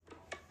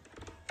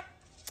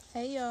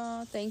Hey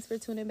y'all, thanks for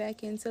tuning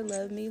back into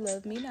Love Me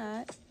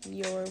Not,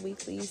 your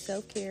weekly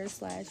self-care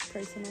slash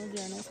personal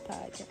journals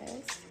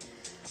podcast.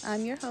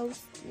 I'm your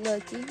host,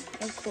 Lucky,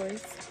 of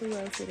course, who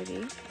else would it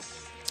be?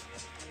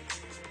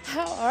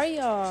 How are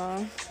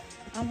y'all?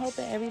 I'm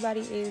hoping everybody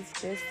is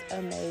just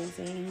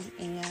amazing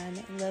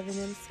and loving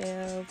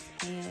themselves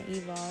and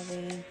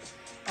evolving,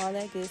 all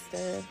that good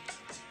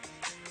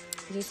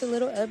stuff. Just a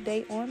little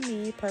update on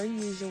me per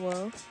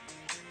usual.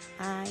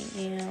 I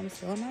am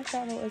still on my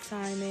travel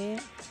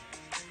assignment.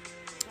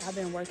 I've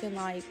been working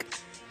like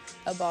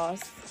a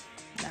boss,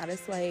 not a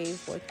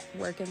slave,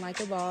 working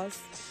like a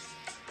boss,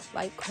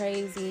 like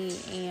crazy,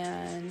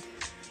 and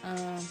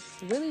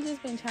really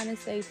just been trying to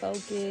stay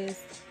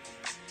focused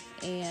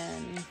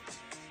and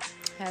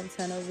have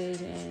tunnel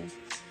vision.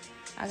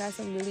 I got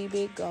some really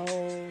big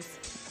goals,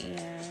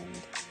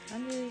 and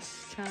I'm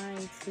just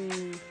trying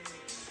to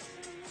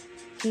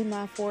keep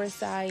my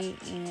foresight,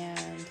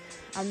 and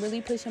I'm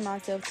really pushing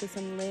myself to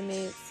some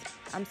limits.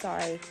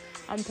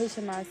 I'm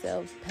pushing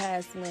myself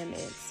past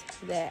limits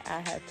that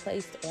I have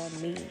placed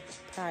on me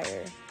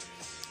prior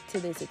to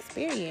this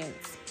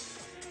experience.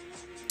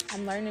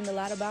 I'm learning a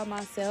lot about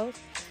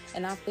myself,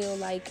 and I feel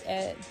like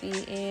at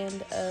the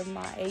end of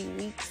my 8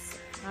 weeks,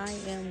 I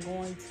am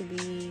going to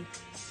be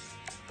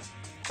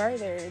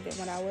further than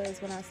what I was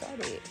when I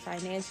started,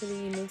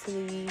 financially,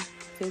 mentally,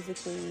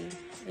 physically,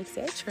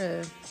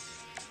 etc.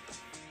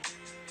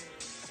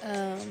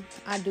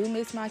 I do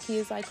miss my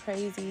kids like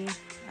crazy.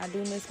 I do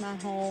miss my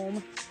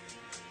home.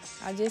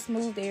 I just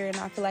moved there and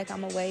I feel like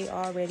I'm away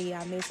already.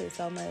 I miss it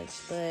so much,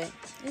 but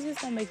it's just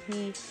gonna make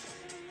me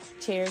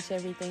cherish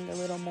everything a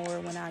little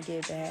more when I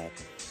get back.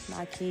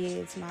 My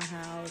kids, my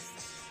house,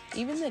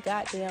 even the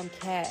goddamn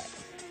cat.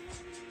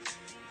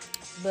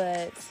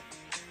 But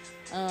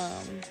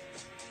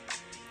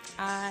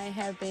I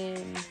have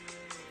been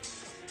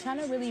trying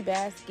to really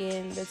bask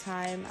in the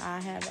time I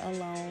have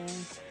alone.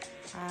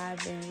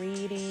 I've been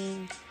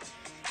reading,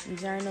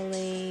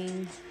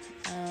 journaling,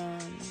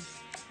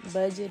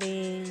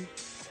 budgeting,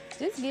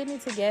 just getting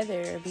it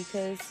together,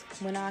 because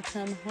when I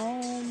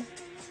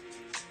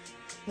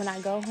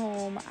go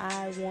home,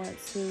 I want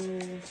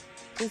to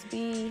just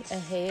be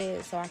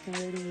ahead so I can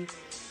really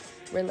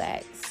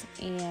relax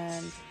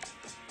and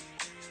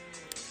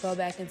go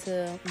back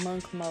into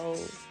monk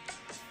mode.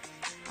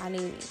 I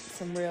need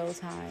some real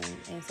time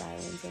and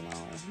silence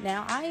alone.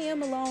 Now, I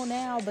am alone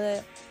now,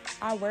 but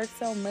I work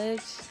so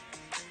much.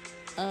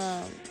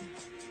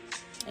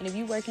 And if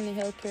you work in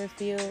the healthcare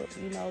field,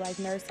 like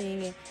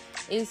nursing,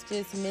 it's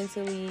just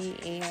mentally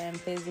and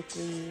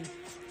physically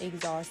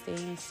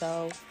exhausting.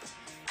 So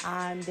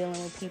I'm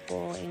dealing with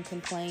people and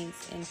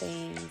complaints and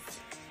things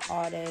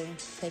all day,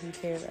 taking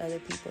care of other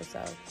people.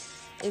 So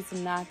it's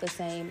not the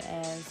same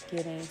as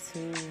getting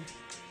to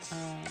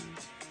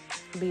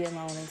be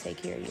alone and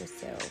take care of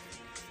yourself.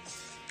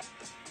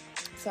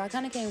 So I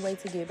kind of can't wait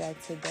to get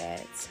back to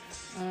that.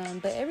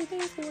 But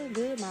everything's going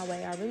good my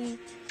way. I really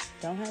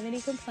don't have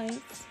any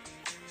complaints.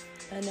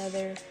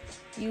 Another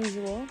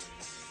usual.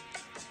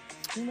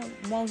 You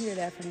won't hear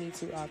that from me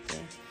too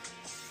often.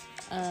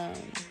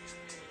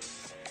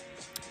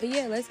 But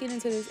yeah, let's get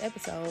into this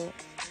episode.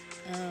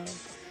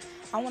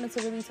 I wanted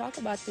to really talk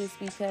about this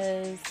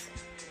because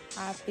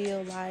I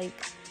feel like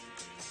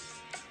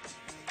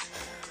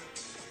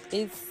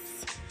it's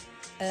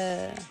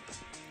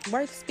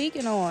worth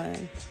speaking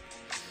on.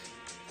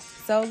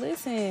 So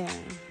listen,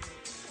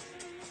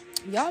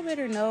 y'all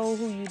better know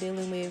who you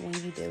dealing with when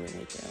you dealing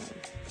with them.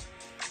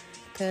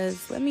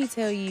 Because let me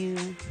tell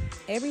you,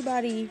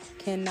 everybody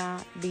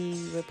cannot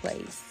be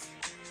replaced.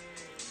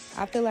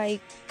 I feel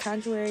like,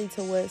 contrary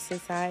to what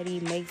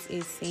society makes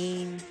it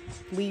seem,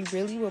 we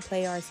really will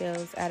play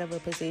ourselves out of a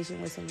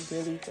position with some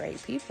really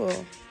great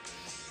people.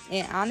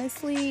 And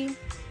honestly,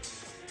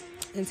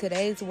 in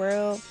today's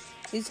world,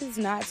 it's just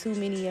not too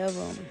many of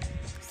them.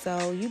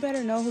 So you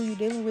better know who you're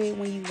dealing with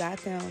when you got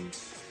them.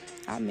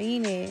 I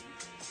mean it.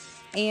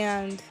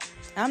 And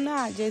I'm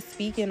not just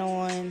speaking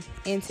on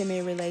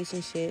intimate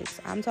relationships.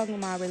 I'm talking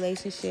about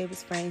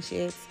relationships,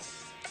 friendships,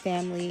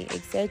 family,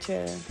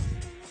 etc.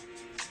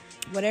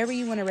 Whatever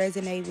you want to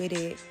resonate with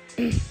it.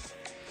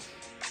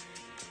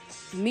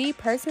 Me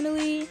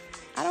personally,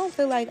 I don't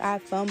feel like I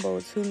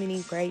fumbled too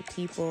many great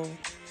people.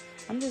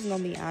 I'm just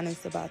going to be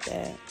honest about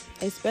that.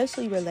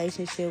 Especially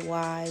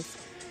relationship-wise.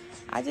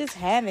 I just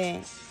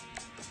haven't.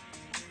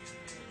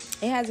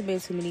 It hasn't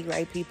been too many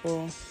great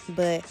people,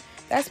 but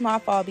that's my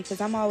fault because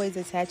I'm always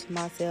attaching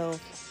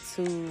myself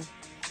to,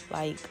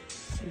 like,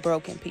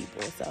 broken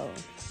people. So,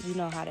 you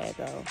know how that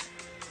goes.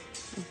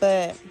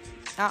 But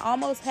I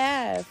almost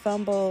have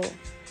fumbled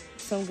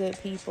some good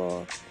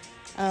people.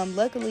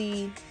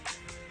 Luckily,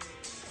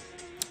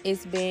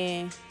 it's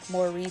been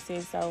more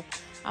recent, so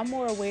I'm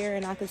more aware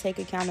and I can take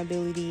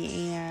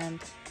accountability. And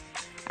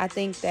I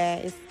think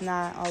that it's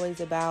not always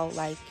about,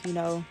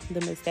 the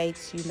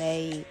mistakes you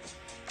made.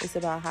 It's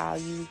about how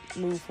you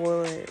move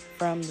forward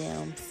from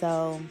them.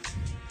 So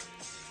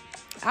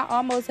I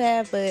almost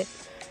have, but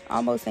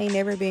almost ain't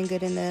never been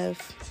good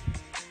enough.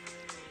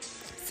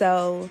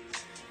 So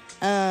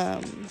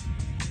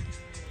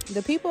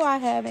The people I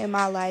have in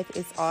my life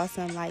is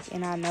awesome, like,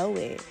 and I know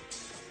it.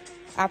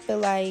 I feel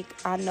like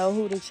I know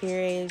who to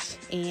cherish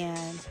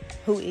and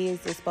who is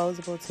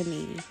disposable to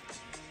me.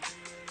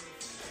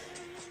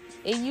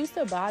 It used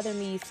to bother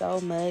me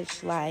so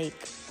much, like,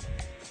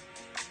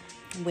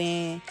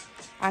 when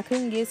I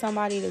couldn't get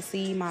somebody to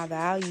see my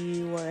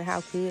value or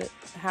how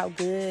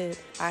good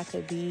I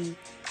could be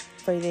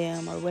for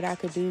them or what I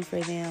could do for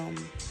them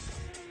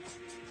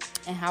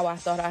and how I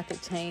thought I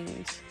could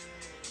change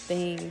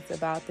things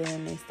about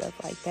them and stuff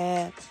like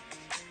that.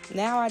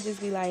 Now I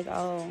just be like,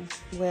 oh,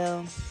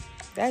 well,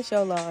 that's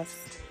your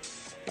loss.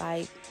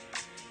 Like,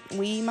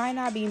 we might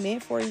not be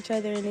meant for each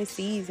other in this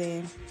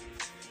season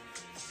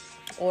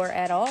or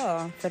at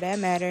all, for that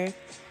matter.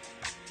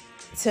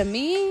 To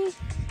me,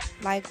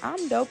 like,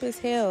 I'm dope as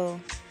hell.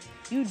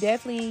 You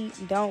definitely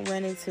don't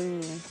run into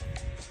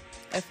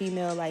a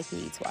female like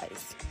me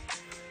twice.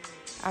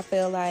 I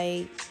feel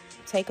like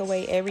take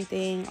away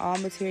everything, all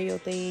material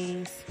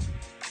things,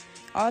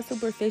 all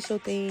superficial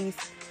things.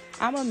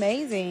 I'm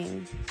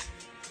amazing.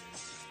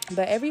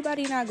 But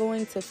everybody not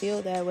going to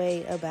feel that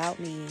way about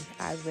me,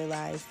 I've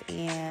realized.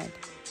 And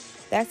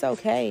that's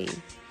okay.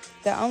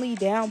 The only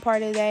down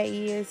part of that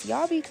is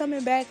y'all be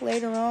coming back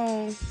later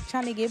on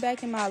trying to get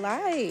back in my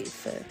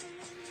life.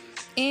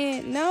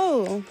 And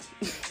no,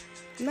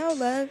 no,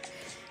 love,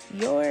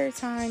 your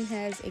time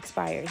has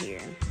expired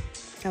here,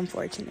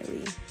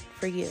 unfortunately,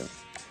 for you.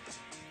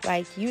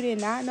 Like, you did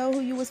not know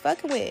who you was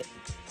fucking with.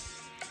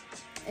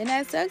 And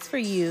that sucks for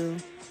you.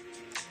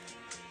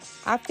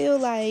 I feel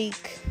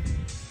like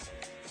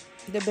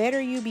the better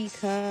you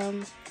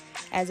become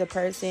as a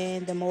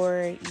person, the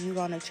more you're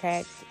going to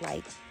attract,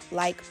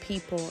 like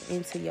people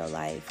into your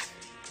life.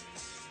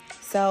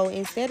 So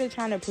instead of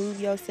trying to prove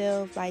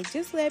yourself, like,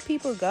 just let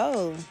people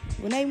go.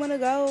 When they want to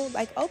go,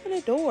 like, open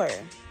a door.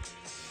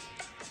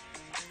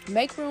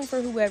 Make room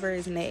for whoever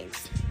is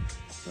next.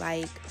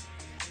 Like,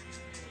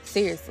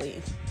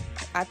 seriously.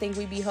 I think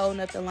we be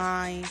holding up the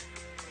line.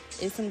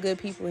 It's some good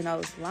people in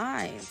those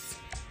lines.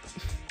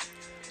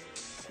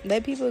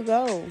 Let people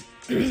go.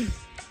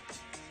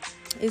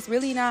 It's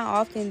really not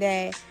often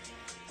that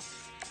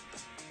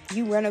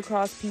you run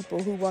across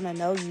people who want to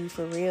know you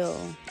for real.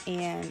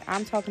 And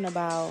I'm talking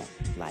about,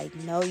 like,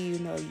 know you,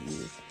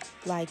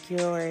 like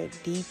your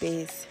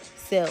deepest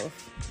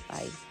self,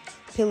 like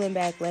peeling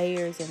back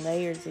layers and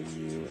layers of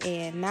you,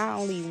 and not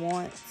only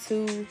want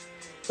to,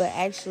 but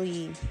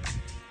actually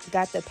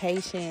got the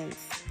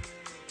patience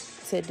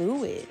to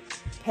do it.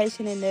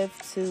 Patient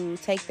enough to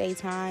take their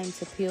time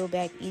to peel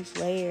back each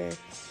layer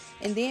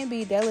and then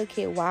be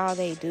delicate while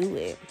they do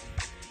it.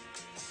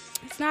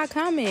 It's not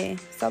common.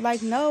 So,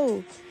 like,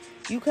 no,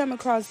 you come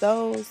across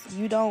those,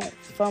 you don't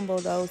fumble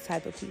those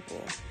type of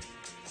people.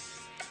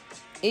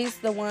 It's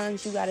the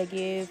ones you got to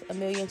give a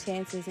million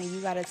chances and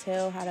you got to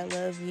tell how to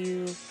love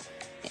you.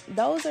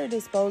 Those are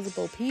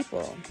disposable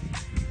people.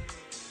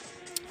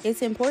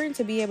 It's important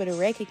to be able to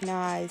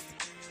recognize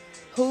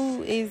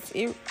who's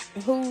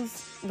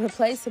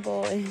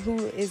replaceable and who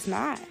is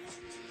not.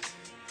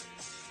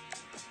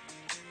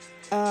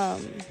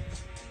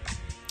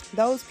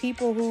 Those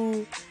people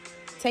who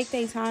take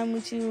their time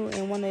with you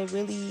and want to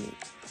really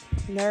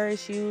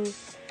nourish you,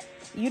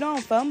 you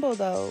don't fumble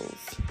those.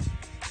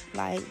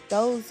 Like,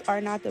 those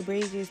are not the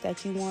bridges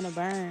that you want to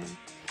burn.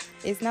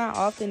 It's not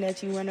often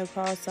that you run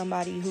across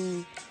somebody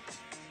who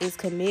is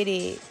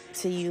committed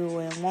to you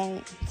and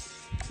want,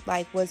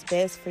 like, what's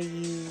best for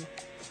you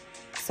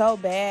so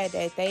bad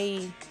that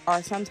they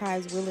are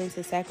sometimes willing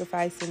to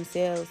sacrifice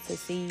themselves to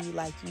see,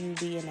 like, you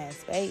be in that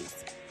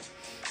space.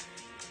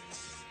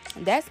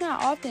 That's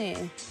not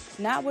often.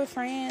 Not with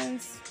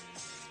friends,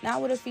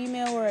 not with a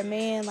female or a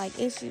man. Like,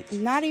 it's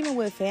not even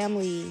with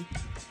family.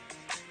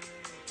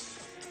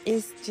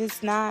 It's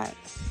just not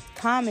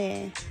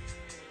common.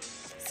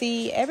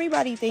 See,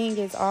 everybody think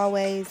is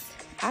always,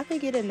 I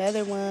could get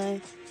another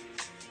one,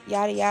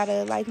 yada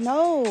yada. Like,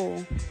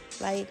 no.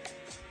 Like,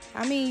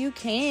 I mean, you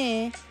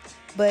can,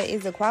 but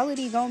is the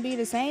quality gonna be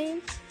the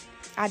same?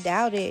 I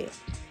doubt it.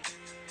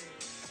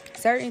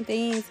 Certain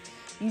things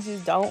you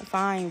just don't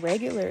find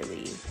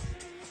regularly.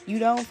 You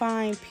don't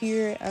find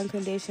pure,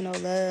 unconditional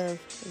love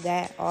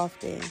that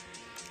often.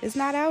 It's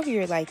not out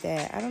here like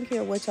that. I don't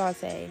care what y'all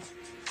say.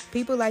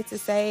 People like to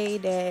say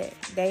that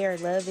they are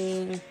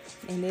loving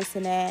and this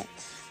and that,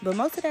 but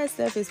most of that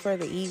stuff is for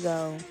the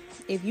ego.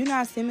 If you're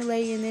not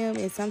stimulating them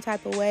in some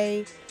type of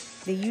way,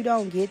 then you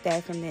don't get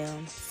that from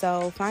them.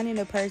 So finding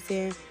a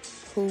person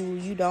who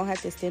you don't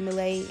have to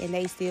stimulate and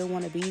they still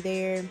want to be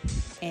there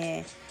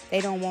and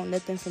they don't want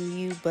nothing from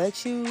you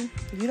but you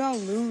don't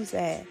lose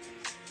that.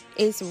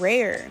 It's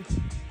rare.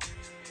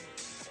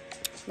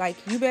 Like,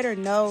 you better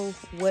know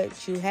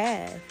what you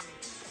have.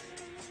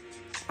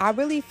 I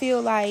really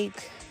feel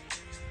like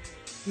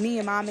me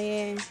and my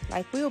man,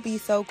 like, we'll be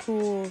so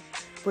cool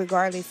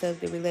regardless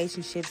of the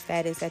relationship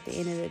status at the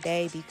end of the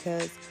day,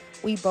 because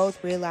we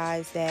both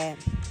realize that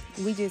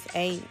we just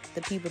ain't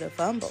the people to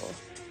fumble.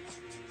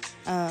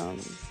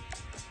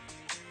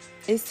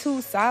 It's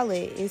too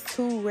solid. It's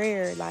too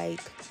rare.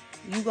 Like,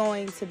 you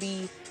going to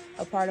be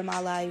a part of my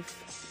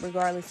life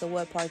regardless of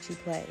what part you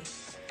play.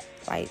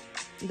 Like,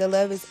 the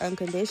love is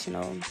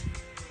unconditional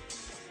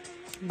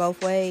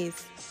both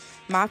ways.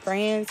 My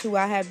friends who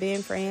I have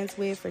been friends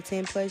with for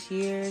 10 plus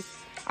years,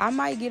 I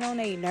might get on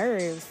their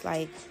nerves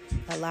like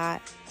a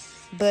lot,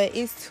 but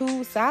it's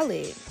too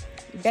solid.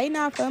 They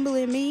not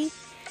fumbling me,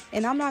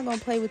 and I'm not gonna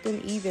play with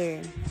them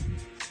either.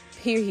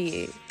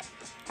 Period.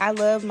 I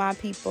love my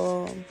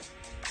people.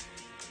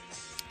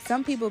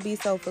 Some people be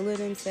so full of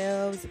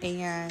themselves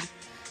and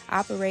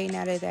operating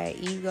out of that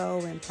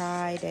ego and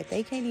pride that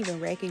they can't even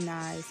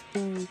recognize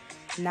who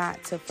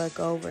not to fuck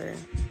over.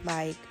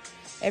 Like,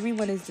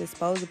 everyone is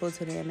disposable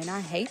to them, and I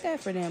hate that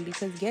for them,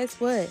 because guess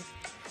what?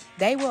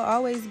 They will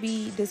always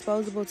be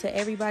disposable to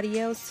everybody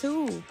else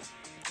too.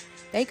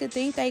 They could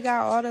think they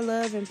got all the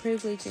love and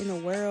privilege in the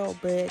world,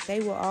 but they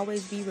will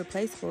always be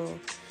replaceable.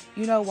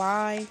 You know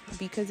why?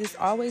 Because it's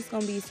always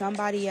going to be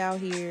somebody out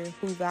here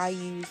who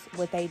values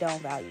what they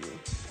don't value.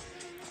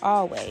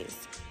 Always.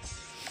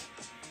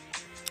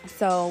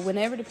 So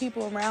whenever the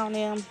people around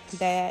them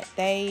that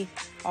they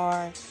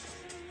are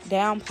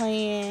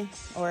downplaying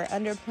or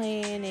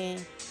underplaying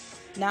and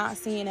not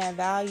seeing that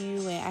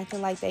value and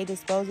acting like they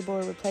disposable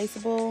or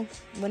replaceable,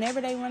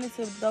 whenever they run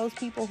into those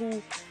people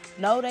who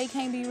know they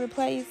can't be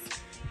replaced,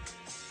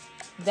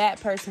 that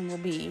person will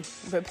be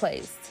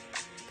replaced.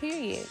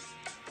 Period.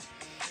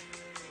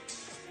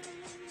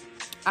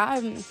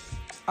 I'm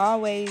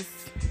always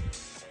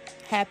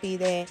happy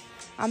that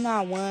I'm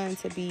not one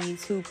to be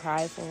too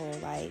prideful.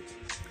 Like,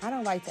 I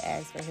don't like to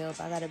ask for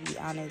help, I gotta be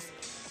honest.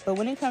 But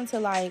when it comes to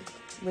like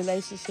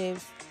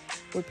relationships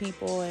with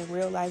people and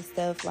real life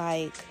stuff,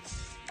 like,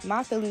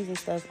 my feelings and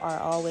stuff are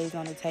always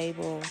on the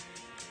table.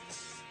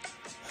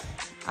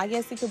 I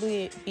guess it could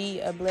be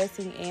a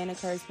blessing and a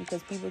curse,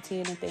 because people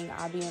tend to think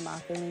I be in my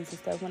feelings and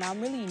stuff when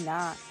I'm really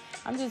not.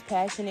 I'm just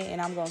passionate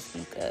and I'm gonna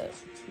speak up.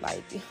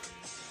 Like,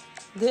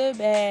 good,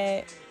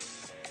 bad,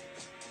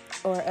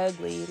 or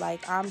ugly.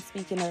 Like, I'm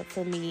speaking up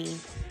for me.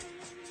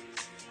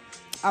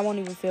 I won't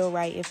even feel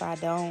right if I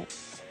don't.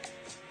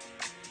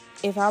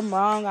 If I'm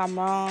wrong, I'm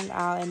wrong.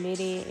 I'll admit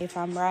it. If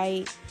I'm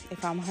right,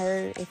 if I'm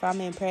hurt, if I'm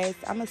impressed,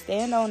 I'm going to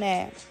stand on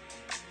that.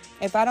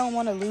 If I don't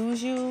want to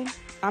lose you,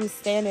 I'm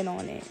standing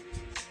on it.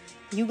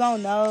 You going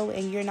to know,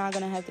 and you're not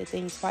going to have to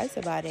think twice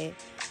about it.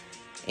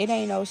 It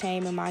ain't no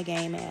shame in my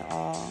game at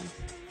all.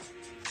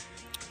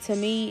 To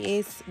me,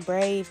 it's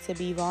brave to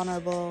be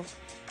vulnerable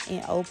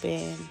and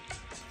open.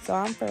 So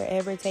I'm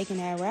forever taking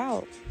that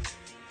route.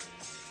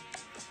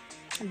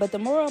 But the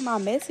moral of my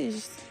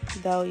message,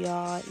 though,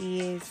 y'all,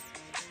 is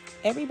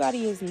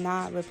everybody is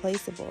not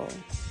replaceable.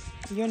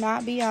 You're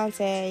not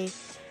Beyonce,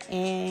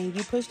 and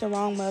you push the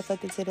wrong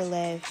motherfucker to the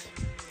left,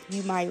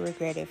 you might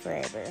regret it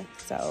forever.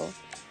 So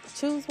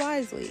choose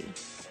wisely.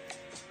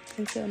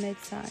 Until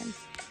next time.